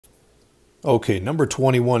Okay, number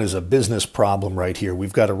 21 is a business problem right here.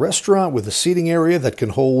 We've got a restaurant with a seating area that can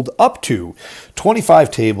hold up to 25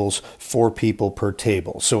 tables, 4 people per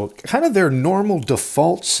table. So kind of their normal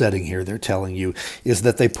default setting here, they're telling you, is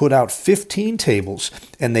that they put out 15 tables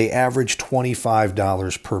and they average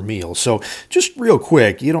 $25 per meal. So just real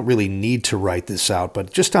quick, you don't really need to write this out,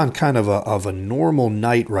 but just on kind of a normal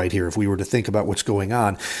night right here, if we were to think about what's going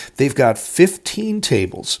on, they've got 15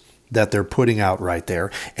 tables that they're putting out right there.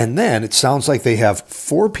 And then it sounds like they have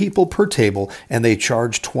 4 people per table and they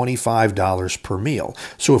charge $25 per meal.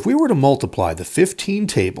 So if we were to multiply the 15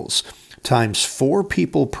 tables times 4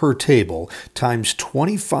 people per table times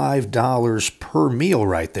 $25 per meal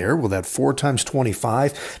right there, well, that 4 times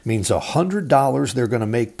 25 means $100 they're going to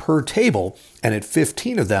make per table. And at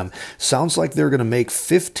 15 of them, sounds like they're going to make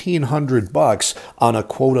 $1,500 on a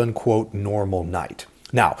quote-unquote normal night.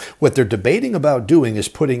 Now, what they're debating about doing is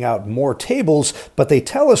putting out more tables, but they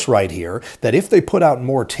tell us right here that if they put out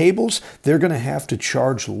more tables, they're going to have to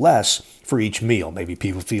charge less for each meal. Maybe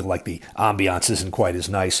people feel like the ambiance isn't quite as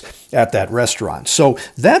nice at that restaurant. So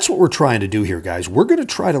that's what we're trying to do here, guys. We're going to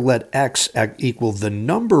try to let X equal the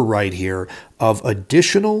number right here of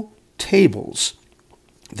additional tables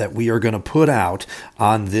that we are going to put out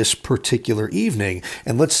on this particular evening.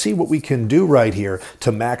 And let's see what we can do right here to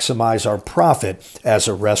maximize our profit as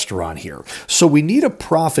a restaurant here. So we need a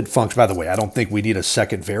profit function. By the way, I don't think we need a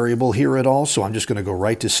second variable here at all, so I'm just going to go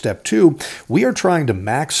right to step 2. We are trying to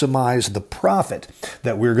maximize the profit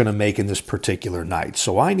that we're going to make in this particular night.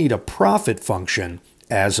 So I need a profit function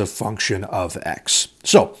as a function of X.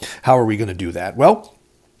 So how are we going to do that? Well,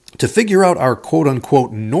 to figure out our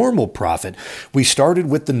quote-unquote normal profit, we started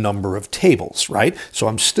with the number of tables, right? So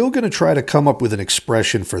I'm still going to try to come up with an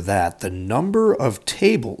expression for that, the number of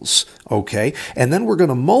tables, okay? And then we're going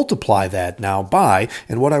to multiply that now by,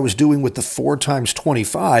 and what I was doing with the 4 times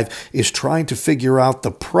 25 is trying to figure out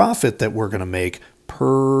the profit that we're going to make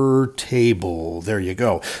per table. There you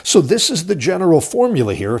go. So this is the general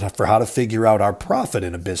formula here for how to figure out our profit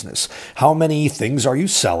in a business. How many things are you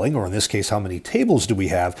selling, or in this case, how many tables do we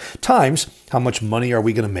have, times how much money are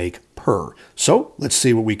we going to make per. So let's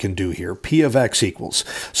see what we can do here. P of X equals.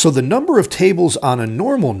 So the number of tables on a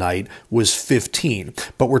normal night was 15,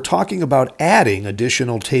 but we're talking about adding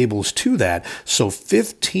additional tables to that. So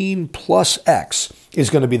 15 plus X is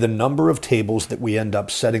going to be the number of tables that we end up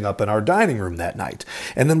setting up in our dining room that night.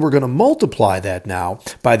 And then we're going to multiply that now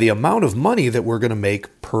by the amount of money that we're going to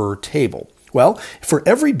make per table. Well, for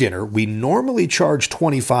every dinner, we normally charge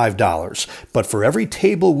 $25, but for every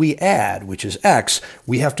table we add, which is X,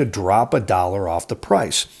 we have to drop $1 off the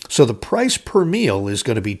price. So the price per meal is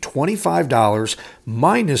going to be $25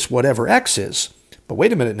 minus whatever X is. But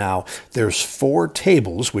wait a minute now, there's 4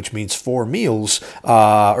 tables, which means 4 meals,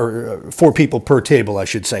 or 4 people per table, I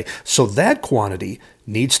should say. So that quantity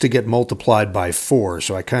needs to get multiplied by 4.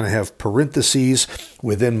 So I kind of have parentheses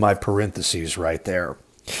within my parentheses right there.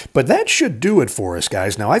 But that should do it for us,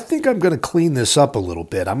 guys. Now, I think I'm going to clean this up a little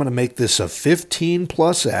bit. I'm going to make this a 15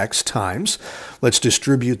 plus X times. Let's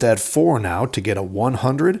distribute that 4 now to get a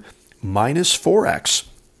 100 minus 4X.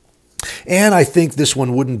 And I think this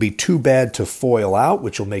one wouldn't be too bad to FOIL out,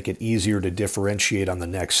 which will make it easier to differentiate on the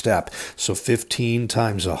next step. So 15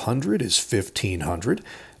 times 100 is 1500.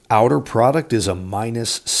 Outer product is a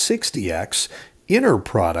minus 60X. Inner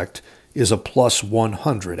product is a plus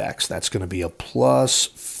 100X. That's going to be a plus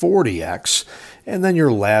 40X. And then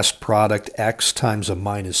your last product, X times a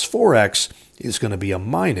minus 4X, is going to be a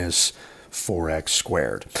minus 4X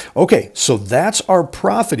squared. Okay, so that's our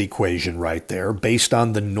profit equation right there based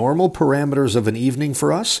on the normal parameters of an evening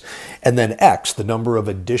for us. And then X, the number of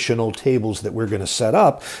additional tables that we're going to set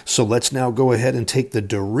up. So let's now go ahead and take the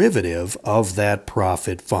derivative of that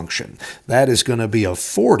profit function. That is going to be a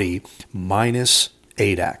 40 minus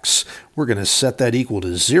 8x. We're going to set that equal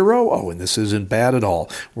to 0. Oh, and this isn't bad at all.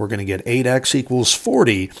 We're going to get 8x equals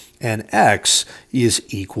 40, and x is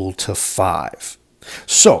equal to 5.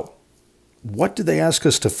 So what did they ask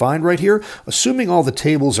us to find right here? Assuming all the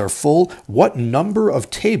tables are full, what number of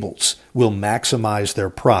tables will maximize their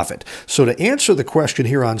profit? So to answer the question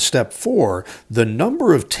here on step 4, the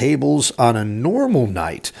number of tables on a normal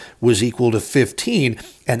night was equal to 15,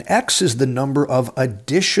 and X is the number of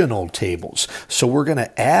additional tables. So we're going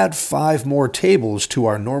to add 5 more tables to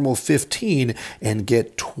our normal 15 and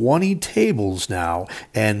get 20 tables now,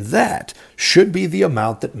 and that should be the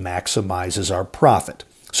amount that maximizes our profit.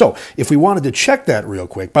 So if we wanted to check that real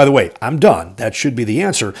quick, by the way, I'm done. That should be the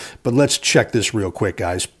answer, but let's check this real quick,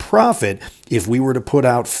 guys. Profit, if we were to put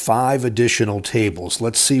out 5 additional tables,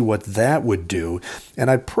 let's see what that would do. And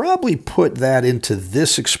I'd probably put that into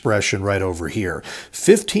this expression right over here.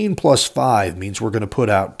 15 plus 5 means we're going to put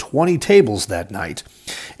out 20 tables that night.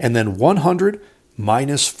 And then 100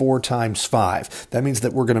 minus 4 times 5. That means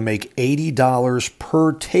that we're going to make $80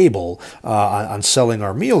 per table on selling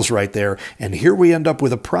our meals right there. And here we end up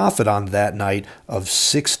with a profit on that night of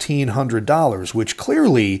 $1,600, which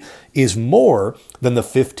clearly is more than the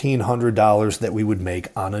 $1,500 that we would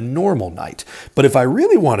make on a normal night. But if I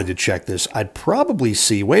really wanted to check this, I'd probably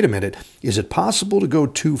see, wait a minute, is it possible to go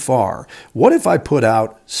too far? What if I put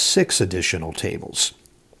out 6 additional tables?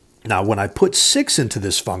 Now, when I put 6 into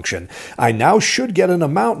this function, I now should get an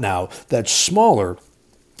amount now that's smaller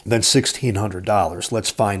than $1,600.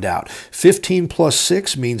 Let's find out. 15 plus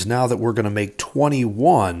 6 means now that we're going to make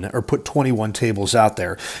 21, or put 21 tables out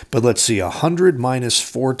there. But let's see, 100 minus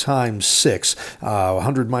 4 times 6,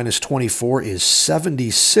 100 minus 24 is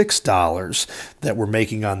 $76 that we're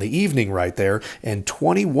making on the evening right there. And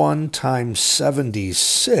 21 times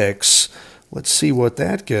 76... let's see what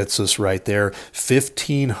that gets us right there,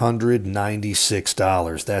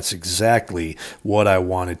 $1,596. That's exactly what I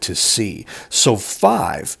wanted to see. So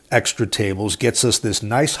 5 extra tables gets us this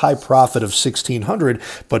nice high profit of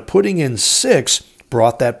 $1,600, but putting in 6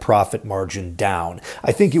 brought that profit margin down.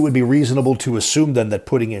 I think it would be reasonable to assume then that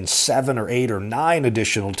putting in 7 or 8 or 9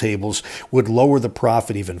 additional tables would lower the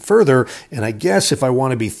profit even further. And I guess if I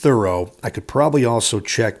want to be thorough, I could probably also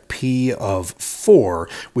check P of 4,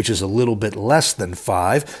 which is a little bit less than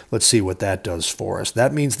 5. Let's see what that does for us.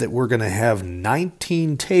 That means that we're going to have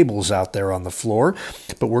 19 tables out there on the floor,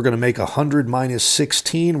 but we're going to make 100 minus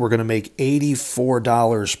 16. We're going to make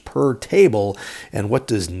 $84 per table. And what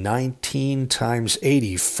does 19 times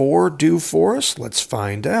 84 do for us? Let's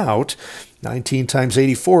find out. 19 times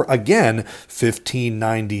 84, again,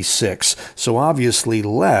 $1,596. So obviously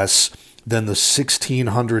less than the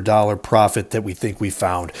 $1,600 profit that we think we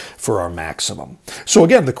found for our maximum. So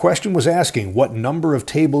again, the question was asking what number of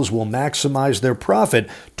tables will maximize their profit.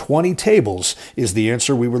 20 tables is the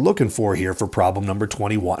answer we were looking for here for problem number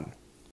 21.